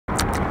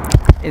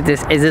Is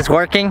this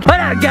working? What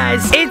up,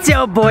 guys? It's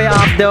your boy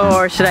Abdo,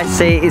 or should I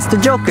say it's the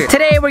Joker.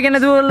 Today we're gonna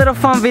do a little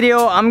fun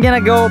video. I'm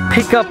gonna go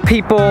pick up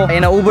people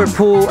in an Uber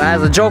pool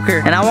as a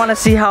Joker, and I want to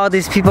see how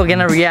these people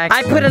gonna react.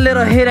 I put a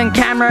little hidden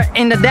camera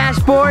in the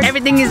dashboard.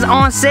 Everything is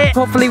on set.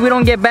 Hopefully we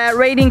don't get bad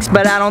ratings,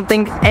 but I don't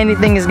think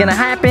anything is gonna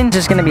happen.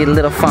 Just gonna be a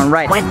little fun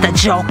ride with the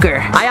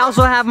Joker. I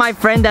also have my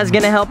friend that's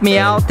gonna help me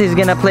out. He's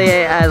gonna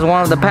play as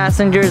one of the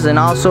passengers and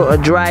also a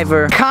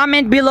driver.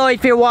 Comment below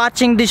if you're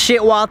watching this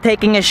shit while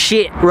taking a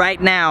shit right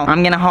now.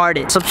 I'm gonna heart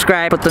it.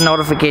 Subscribe, put the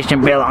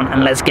notification bell on,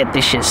 and let's get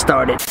this shit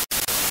started.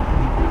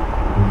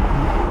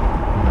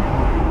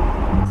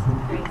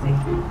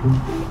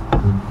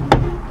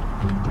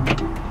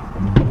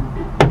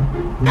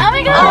 Oh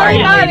my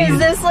god, is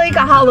this like a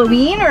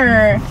Halloween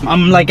or?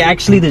 I'm like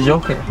actually the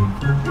Joker.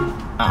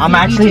 I'm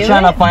actually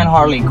trying to find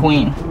Harley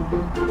Quinn.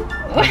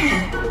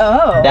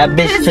 Oh. That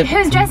bitch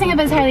Who's dressing up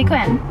as Harley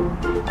Quinn?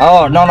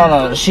 Oh,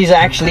 no. She's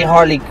actually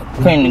Harley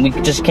Quinn. We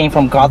just came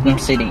from Gotham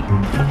City.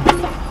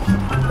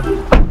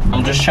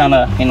 I'm just trying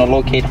to, you know,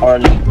 locate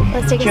Harley.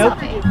 Let's take a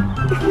selfie.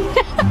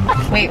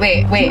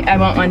 Wait, I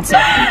want one too.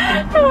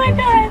 Oh my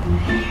god.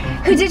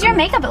 Who did your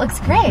makeup? It looks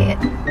great.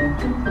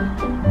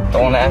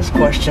 Don't ask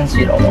questions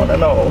you don't want to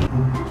know.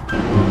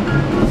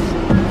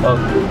 Oh.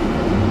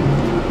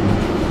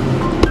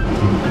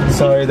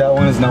 Sorry, that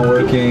one is not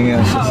working.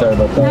 I'm so sorry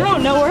about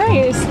that. No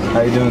worries. How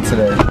are you doing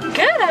today?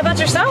 Good, how about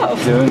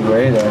yourself? Doing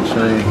great,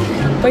 actually.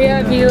 Well, yeah,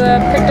 have you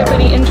picked up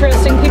any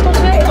interesting people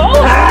today?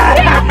 Oh!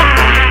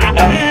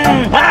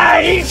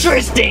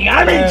 Interesting!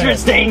 I'm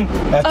interesting!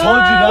 I told you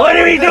not. What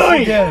are we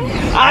doing? Again.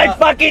 I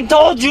fucking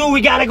told you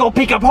we gotta go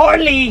pick up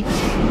Harley!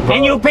 Bro.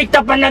 And you picked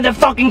up another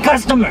fucking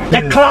customer.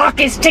 The clock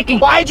is ticking.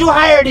 Why'd you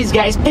hire these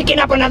guys picking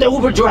up another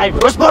Uber driver?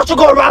 We're supposed to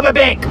go rob a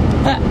bank.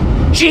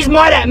 She's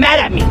mad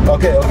at me.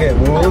 Okay,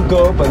 we'll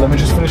go, but let me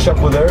just finish up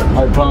with her.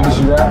 I promise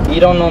you that. You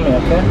don't know me,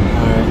 okay?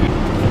 Alright.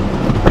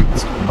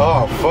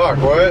 Oh, fuck,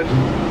 what?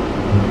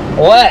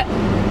 What?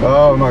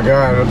 Oh my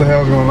god, what the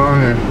hell's going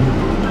on here?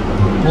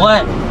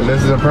 What?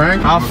 This is a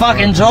prank? I'm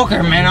fucking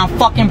Joker, man. I'm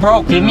fucking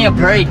broke. Give me a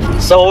break.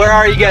 So where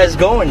are you guys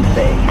going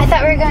today? I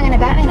thought we were going on a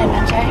Batman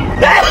adventure.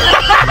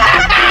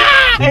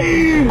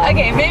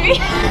 Okay, maybe.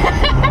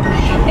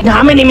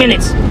 How many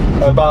minutes?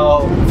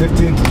 About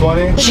 15 to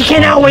 20. She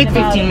cannot wait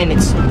 15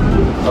 minutes.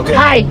 Okay.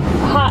 Hi.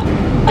 Hi.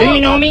 Do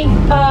you know me? No,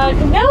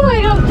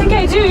 I don't think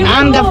I do.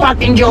 I'm the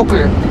fucking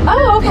Joker.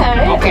 Oh,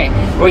 okay. Okay.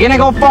 We're gonna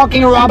go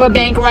fucking rob a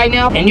bank right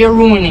now, and you're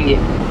ruining it.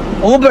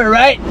 Uber,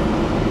 right?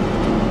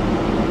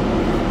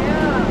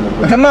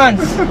 Come on.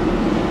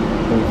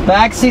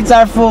 Back seats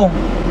are full.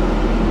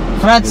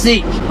 Front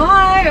seat.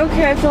 Hi,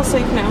 okay, I feel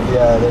safe now.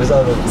 Yeah, there's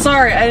other.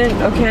 Sorry, I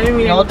didn't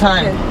mean No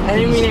time. Okay. I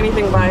didn't mean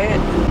anything by it.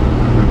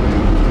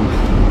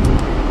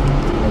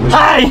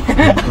 Hi!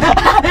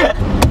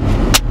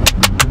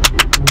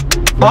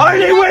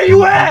 Harley, where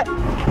you at?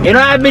 You know,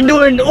 I've been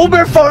doing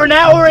Uber for an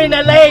hour in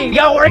LA. You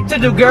got work to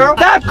do, girl.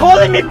 Stop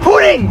calling me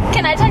pudding!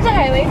 Can I talk to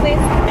Harley, please?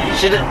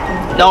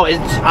 No,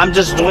 I'm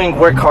just doing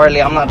work,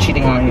 Harley. I'm not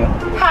cheating on you.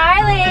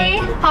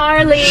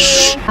 Harley.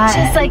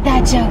 Just like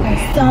that Joker.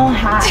 So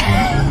hot.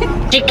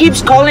 She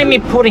keeps calling me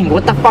pudding.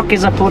 What the fuck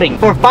is a pudding?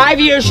 For 5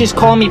 years, she's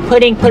calling me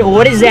pudding.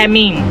 What does that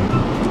mean?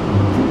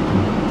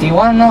 Do you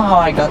want to know how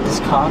I got this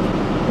car?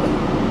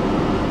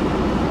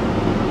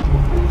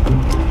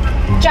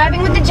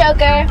 Driving with the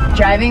Joker.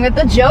 Driving with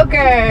the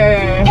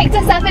Joker. Picked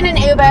us up in an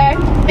Uber.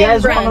 You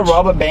guys want to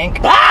rob a bank?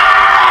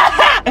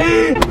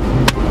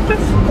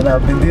 And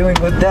I've been dealing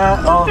with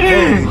that all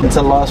day. It's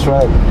a lost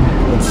ride.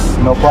 It's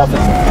no profit.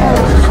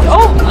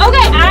 Oh,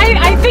 okay,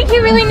 I think he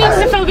really needs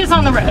to focus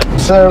on the road.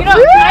 So, You know,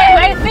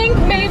 I think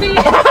maybe...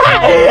 I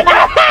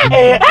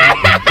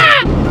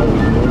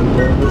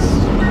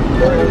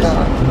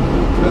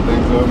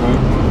think so, man.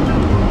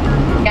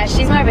 Yeah,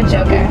 she's more of a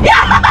Joker.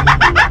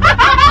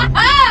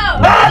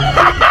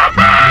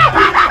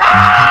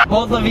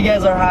 Both of you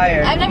guys are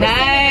hired. I've never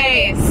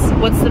Nice.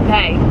 What's the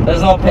pay?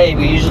 There's no pay.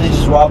 We usually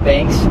just rob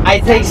banks. I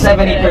take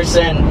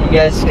 70%. You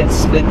guys can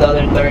split the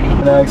other 30.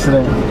 An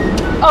accident.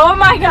 Oh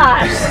my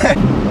gosh.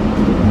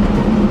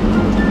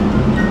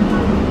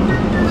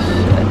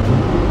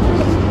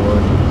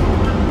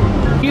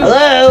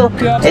 Hello?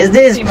 Is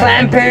this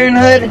Planned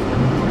Parenthood?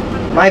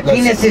 My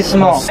penis is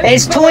small.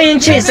 It's 2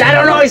 inches. I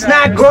don't know. It's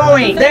not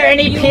growing. Are there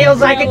any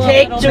pills I could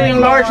take to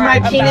enlarge my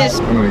penis?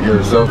 I'm gonna get a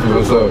selfie,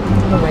 what's up?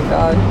 Oh my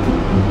god.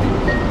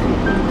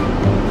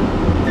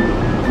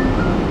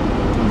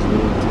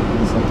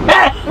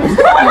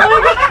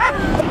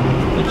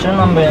 Put your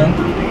number in.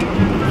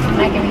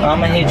 I'm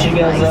gonna hit you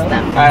guys up.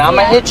 Alright, I'm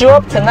gonna hit you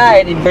up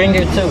tonight and bring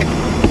you too.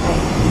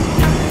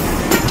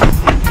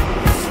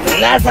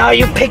 And that's how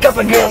you pick up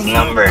a girl's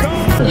number.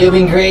 You've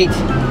been great.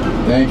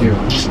 Thank you.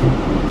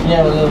 You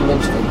have a little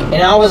lipstick.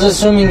 And I was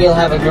assuming you'll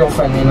have a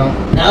girlfriend, you know.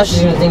 Now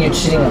she's gonna think you're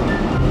cheating on her.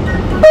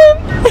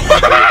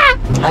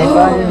 High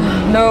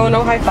five.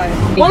 No high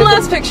five. One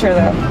last picture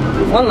though.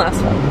 One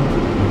last one.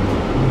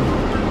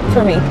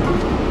 For me.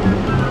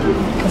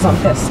 Because I'm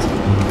pissed.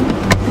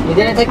 You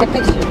didn't take a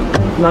picture.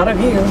 Not of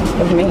you,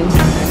 of me.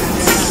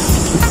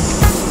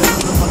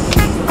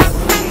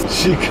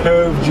 She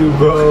curved you,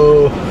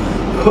 bro.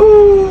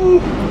 Woo.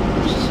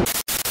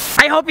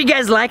 I hope you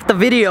guys liked the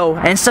video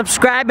and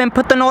subscribe and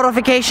put the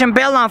notification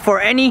bell on for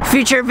any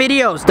future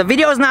videos. The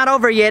video is not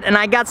over yet and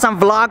I got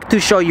some vlog to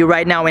show you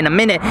right now in a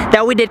minute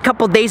that we did a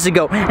couple days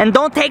ago. And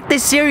don't take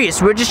this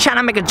serious, we're just trying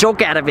to make a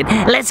joke out of it.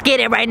 Let's get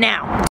it right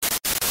now.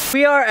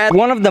 We are at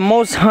one of the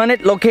most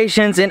haunted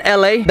locations in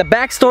LA. The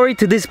backstory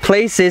to this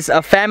place is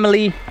a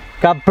family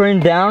got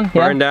burned down.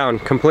 Burned down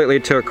completely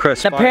to a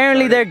crisp.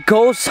 Apparently their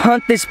ghosts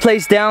hunt this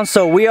place down,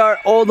 so we are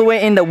all the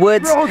way in the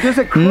woods. Bro, there's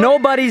a cross.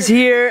 Nobody's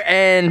here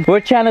and we're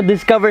trying to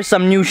discover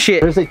some new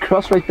shit. There's a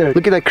cross right there.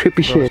 Look at that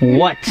creepy shit.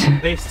 What?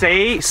 They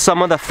say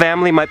some of the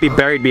family might be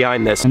buried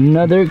behind this.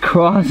 Another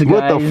cross, guys.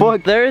 What the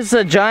fuck? There's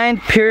a giant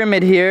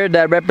pyramid here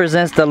that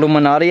represents the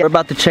Illuminati. We're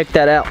about to check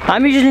that out.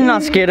 I'm usually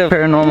not scared of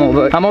paranormal,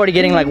 but I'm already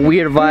getting like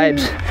weird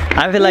vibes.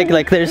 I feel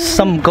like there's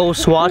some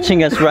ghosts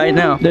watching us right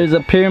now. There's a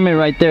pyramid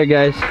right there,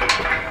 guys.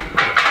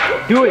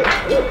 Do it.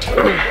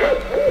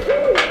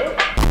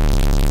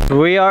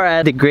 We are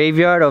at the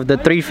graveyard of the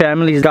 3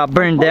 families got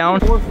burned down.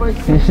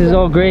 This is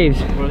all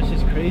graves. Bro, this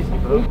is crazy,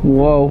 bro.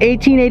 Whoa.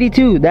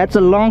 1882. That's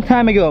a long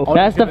time ago.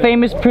 That's the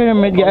famous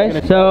pyramid,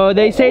 guys. So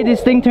they say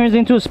this thing turns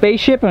into a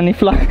spaceship and they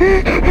fly.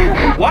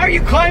 Why are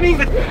you climbing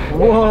the...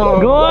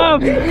 Whoa. Go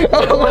up.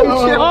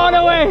 All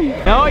the way.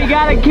 No, you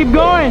gotta keep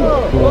going.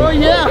 Oh,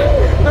 yeah.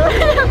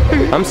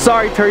 I'm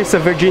sorry, Teresa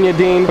Virginia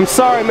Dean. I'm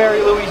sorry, Mary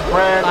Louise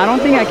Brand. I don't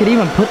think I could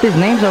even put these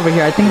names over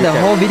here. I think the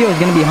whole video is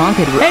gonna be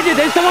haunted. Hey, dude,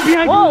 there's someone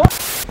behind you.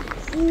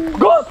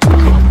 Go!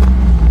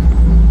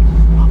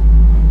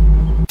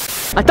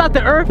 I thought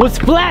the earth was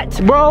flat,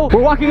 bro.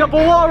 We're walking up a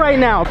wall right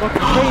now.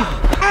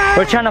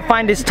 We're trying to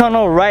find this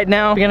tunnel right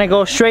now. We're gonna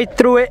go straight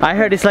through it. I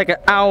heard it's like an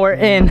hour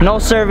in. No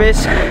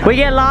service. We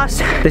get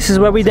lost. This is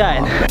where we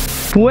died.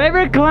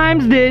 Whoever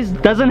climbs this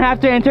doesn't have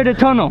to enter the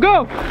tunnel.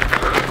 Go!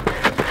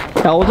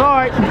 That was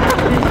alright.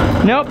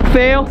 Nope,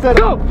 fail.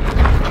 Go!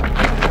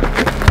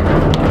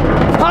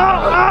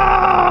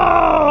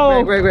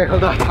 Oh! Wait,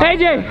 hold on.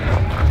 AJ!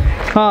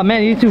 Oh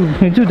man, you're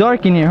too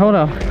dark in here. Hold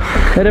on.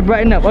 Let it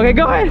brighten up. Okay,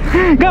 go ahead.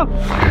 Go!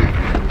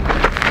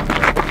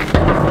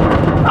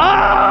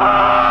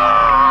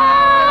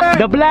 Oh!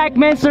 The black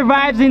man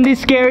survives in this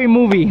scary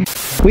movie.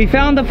 We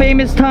found the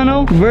famous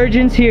tunnel.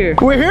 Virgins here.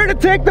 We're here to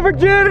take the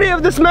virginity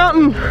of this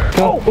mountain.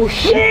 Oh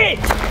shit!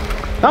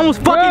 I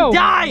almost fucking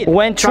died.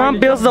 When Trump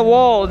builds the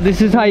wall,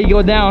 this is how you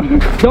go down.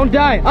 Don't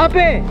die. Up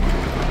it!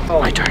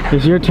 My turn.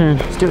 It's your turn.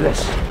 Let's do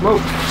this. Move.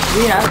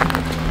 Yeah.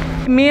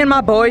 Me and my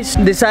boys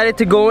decided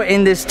to go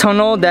in this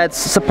tunnel that's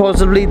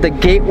supposedly the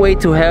gateway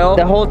to hell.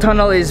 The whole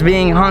tunnel is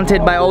being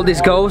haunted by all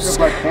these ghosts.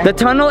 The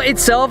tunnel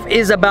itself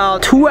is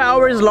about 2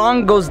 hours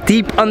long, goes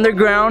deep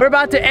underground. We're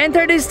about to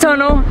enter this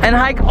tunnel and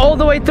hike all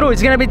the way through.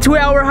 It's gonna be a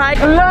 2-hour hike.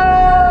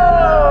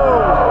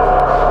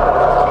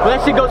 Well,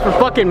 that shit goes for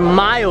fucking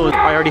miles.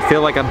 I already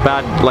feel like a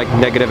bad, like,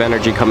 negative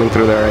energy coming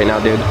through there right now,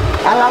 dude.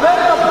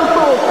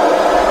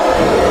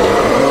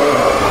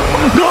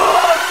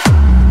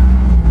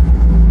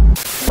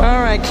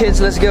 Alright kids,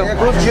 let's go.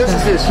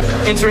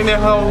 Entering the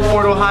hell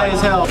portal high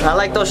as hell. I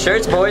like those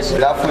shirts, boys.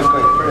 What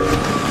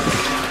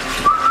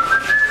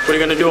are you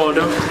gonna do,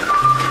 Aldo?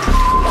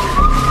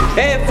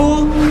 Hey,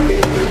 fool!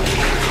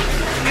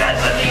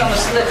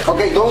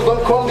 Okay,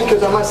 don't call me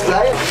because I must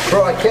slide.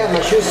 Bro, I can't.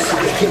 My shoes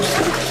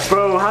keeps.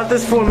 Bro, how'd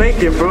this fool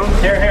make it, bro?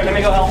 Here, let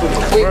me go help him.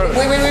 Wait.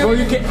 Bro,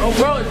 you can't. Oh,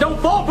 bro, don't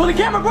fall for the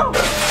camera, bro.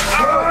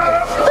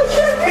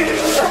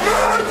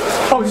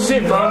 Oh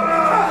shit, bro.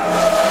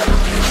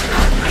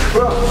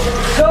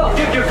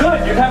 Dude, you're good.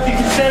 You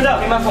can stand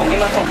up. Give me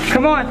my phone.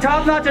 Come on,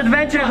 top-notch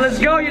adventures, let's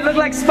go. You look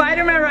like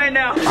Spider-Man right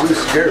now. I'm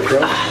scared,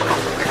 bro.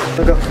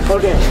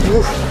 Okay.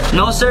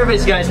 No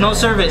service, guys, no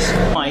service.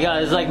 Oh my god,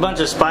 there's like a bunch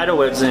of spider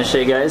webs and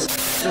shit, guys.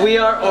 We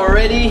are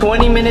already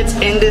 20 minutes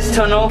in this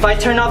tunnel. If I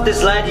turn off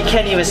this light, you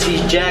can't even see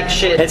jack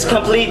shit. It's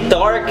complete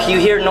dark. You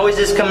hear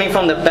noises coming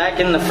from the back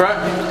and the front.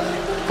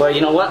 But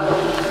you know what?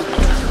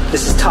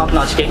 This is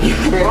top-notch gaming.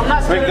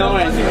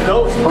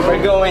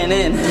 We're going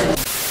in.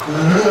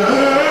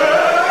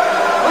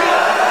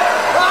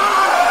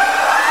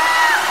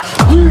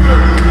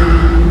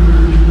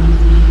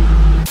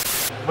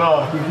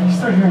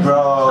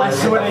 Bro. I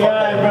swear to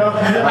God, bro.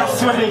 I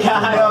swear to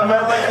God. No,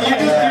 man, like, you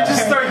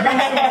just start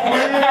getting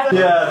weird.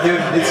 Yeah,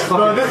 dude, it's fucking.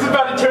 Bro, this is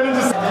about to turn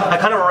into. I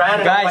kind of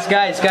ran. Guys.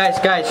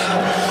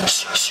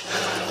 Shh.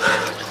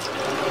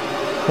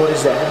 What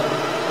is that?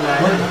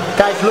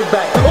 Guys, look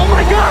back. Oh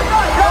my God!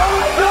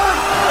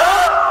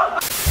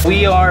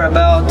 We are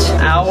about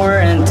an hour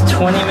and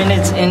 20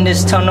 minutes in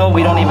this tunnel.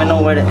 We don't even know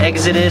where the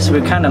exit is.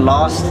 We're kind of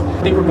lost.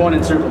 I think we're going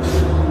in circles.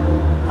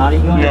 How do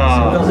you go in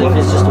circles if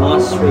it's just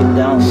one straight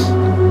down?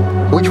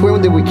 Which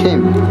way did we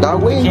came? That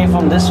way? We came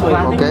from this way.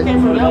 Okay.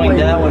 We're going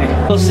that way.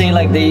 People say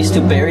like they used to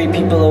bury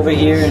people over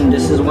here, and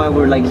this is why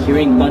we're like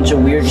hearing a bunch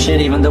of weird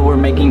shit, even though we're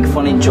making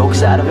funny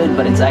jokes out of it,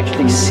 but it's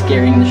actually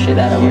scaring the shit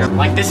out of us.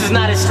 Like, this is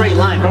not a straight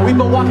line, bro. We've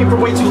been walking for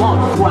way too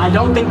long. Well, I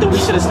don't think that we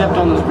should have stepped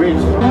on those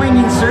graves. Going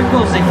in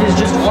circles if it's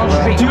just one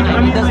straight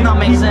line, it does not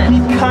make sense. He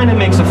kind of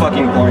makes a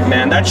fucking point,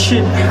 man. That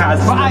shit has.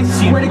 But I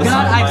swear to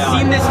God, I've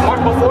seen this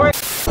mark before.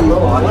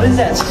 What is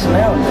that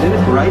smell, dude?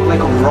 Right? Like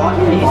a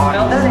rotten Can you body.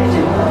 smell that,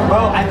 AJ? Bro,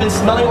 I've been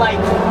smelling like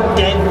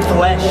dead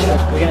flesh.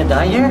 We're gonna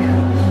die here?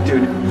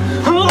 Dude.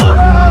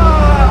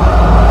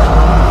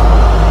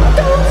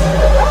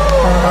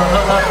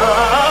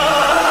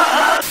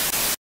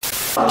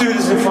 Dude,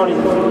 this is funny.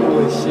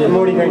 Holy shit. I'm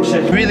already hearing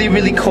shit. Really,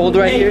 really cold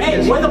right here.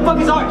 Hey, where the fuck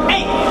is Art?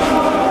 Hey!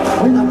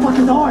 Where the fuck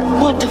is Art?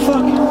 What the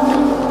fuck?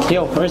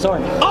 Yo, where's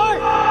Art?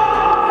 Art!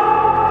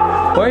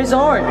 Where's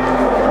Art?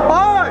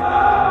 Art!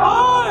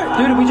 Art!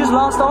 Dude, we just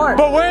lost Art.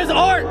 But where's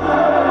Art?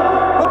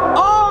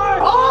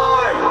 Art!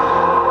 Art!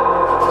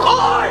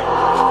 Art!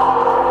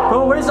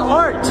 Bro, where's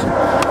Art?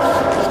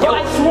 Yo,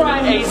 I swear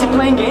Hey, is he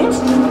playing games?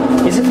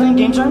 Is he playing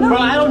games right now? Bro,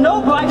 I don't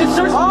know, bro. I just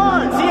searched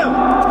Art. See him.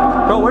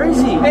 Bro, where is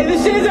he? Hey,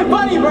 this shit isn't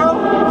funny, bro.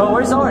 Bro,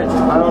 where's Art?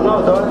 I don't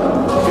know, dog.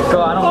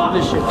 Bro, I don't want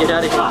this shit. Get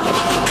out of here.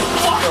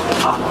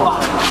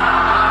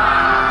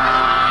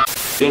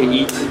 Didn't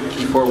eat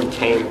before we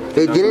came.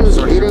 Hey, didn't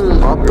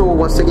Opto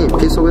once again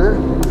piss over there?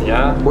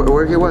 Yeah.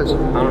 Where he was? I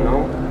don't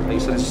know. He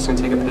said he's just gonna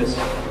take a piss.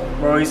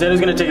 Bro, he said he was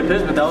gonna take a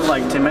piss, but that was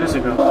like 10 minutes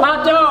ago.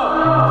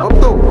 Otto!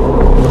 Opto!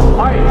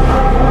 Alright.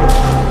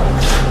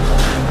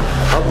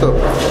 Opto!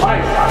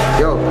 Alright.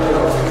 Yo!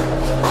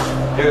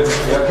 Dude,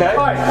 you okay?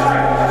 Alright.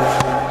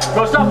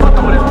 Bro, stop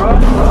fucking with us, bro.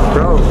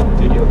 Bro!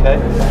 Dude, you okay?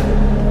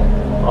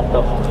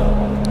 Otto.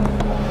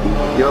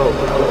 Yo!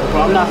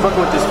 Bro, I'm not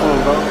fucking with this fool,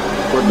 bro.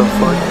 What the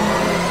fuck?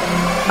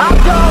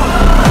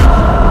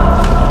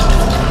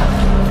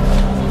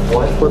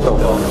 What the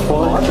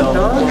fuck?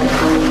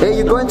 Hey,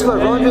 you're going to the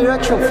wrong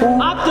direction,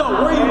 fool!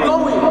 Otto, where are you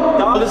going?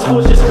 Dog, this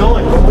fool's just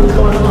going. What's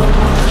going on?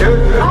 Dude,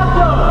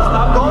 Otto!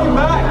 Stop going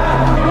back!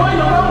 You're going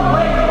the wrong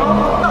way, bro.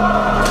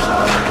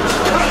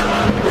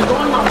 You're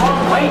going the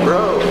wrong way.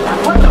 Bro!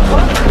 What the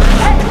fuck?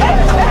 Hey, hey,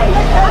 hey!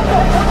 Otto,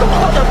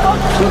 what the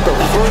fuck? What the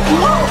fuck?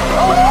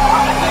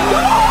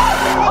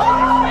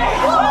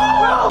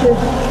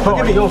 Look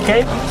at me, you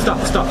okay?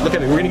 Stop, look at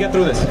me. We're gonna get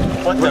through this.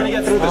 We're gonna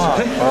get through this,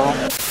 okay?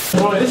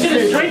 Bro, this shit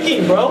is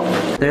shrinking, bro.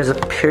 There's a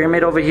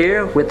pyramid over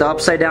here with the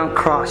upside down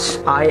cross.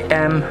 I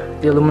am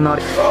the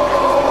Illuminati.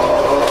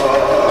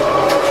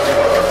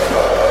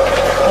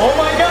 Oh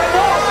my god,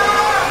 no!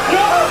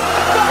 No!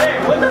 Hey,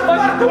 what the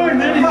fuck you doing,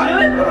 dude? You feel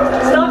it?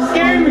 Stop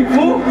scaring me,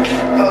 fool!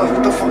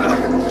 What the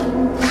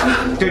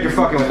fuck? Dude, you're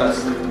fucking with us.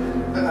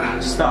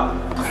 Stop.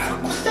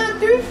 What's that,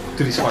 dude?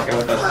 Dude, he's fucking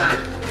with us.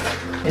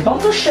 Hey,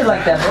 don't do shit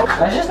like that, bro.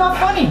 That's just not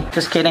funny.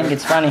 Just kidding,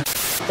 it's funny.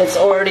 It's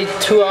already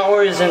 2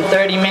 hours and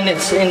 30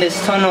 minutes in this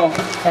tunnel,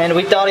 and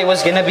we thought it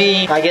was gonna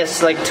be, I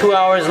guess, like 2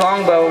 hours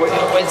long, but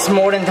it's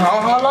more than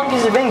how long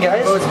has it been,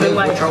 guys? Bro, it's been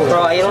like,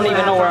 bro, I don't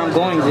even know where I'm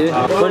going, dude.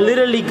 We're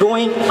literally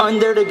going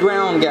under the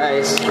ground,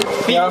 guys.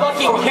 be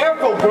fucking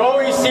careful, bro.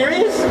 Are you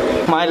serious?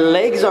 My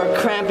legs are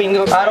cramping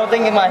up. I don't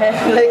think my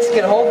legs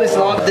can hold this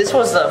long. This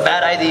was a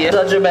bad idea.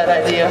 Such a bad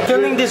idea.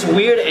 Feeling this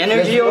weird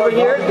energy over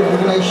here.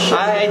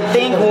 I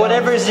think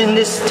whatever's in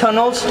this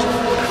tunnels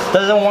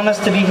doesn't want us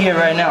to be here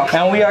right now.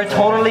 And we are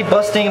totally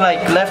busting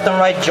like left and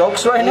right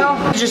jokes right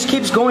now. It just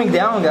keeps going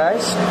down,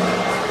 guys.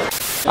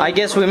 I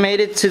guess we made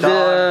it to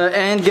the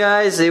end,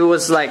 guys. It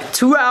was like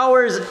 2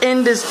 hours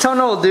in this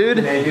tunnel, dude.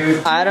 Hey,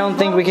 dude. I don't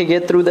think we could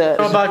get through that.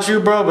 I don't know about you,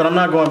 bro, but I'm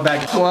not going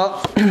back.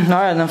 Well,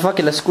 alright, then fuck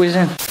it, let's squeeze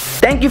in.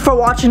 Thank you for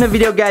watching the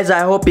video, guys.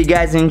 I hope you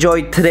guys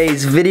enjoyed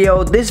today's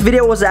video. This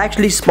video was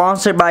actually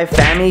sponsored by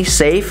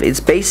FamiSafe. It's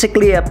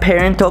basically a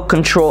parental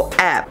control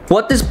app.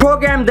 What this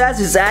program does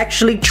is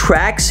actually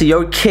tracks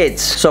your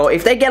kids. So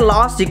if they get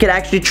lost, you can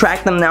actually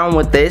track them down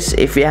with this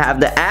if you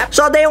have the app,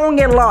 so they won't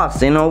get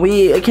lost. You know,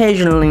 we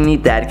occasionally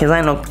need that because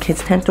I know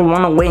kids tend to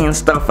run away and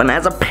stuff, and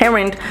as a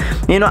parent,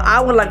 you know, I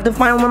would like to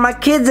find where my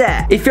kids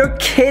at. If your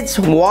kids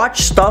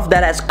watch stuff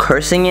that has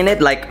cursing in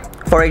it, like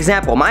for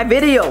example, my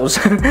videos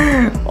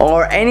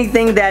or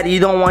anything that you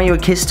don't want your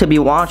kids to be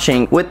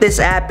watching, with this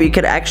app you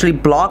could actually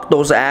block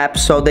those apps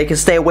so they can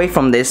stay away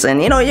from this,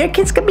 and you know, your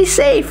kids can be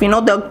safe. You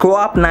know, they'll grow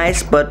up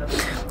nice, but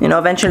you know,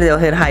 eventually they'll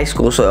hit high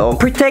school. So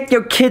protect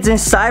your kids in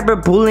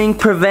cyberbullying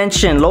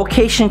prevention,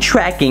 location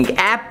tracking,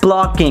 app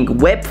blocking,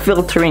 web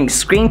filtering,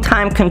 screen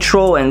time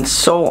control, and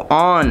so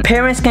on.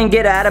 Parents can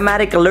get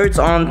automatic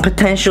alerts on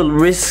potential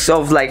risks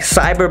of like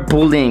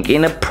cyberbullying,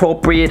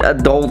 inappropriate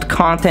adult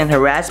content,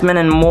 harassment,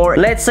 and more.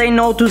 Let's say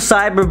no to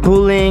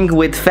cyberbullying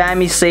with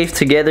FamiSafe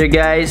together,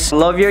 guys.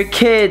 Love your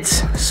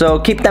kids, so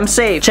keep them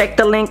safe. Check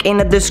the link in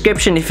the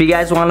description if you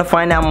guys want to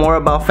find out more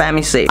about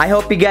FamiSafe. I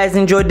hope you guys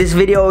enjoyed this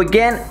video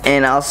again,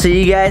 and I'll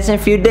see you guys in a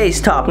few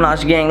days. Top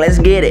Notch gang, let's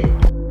get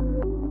it.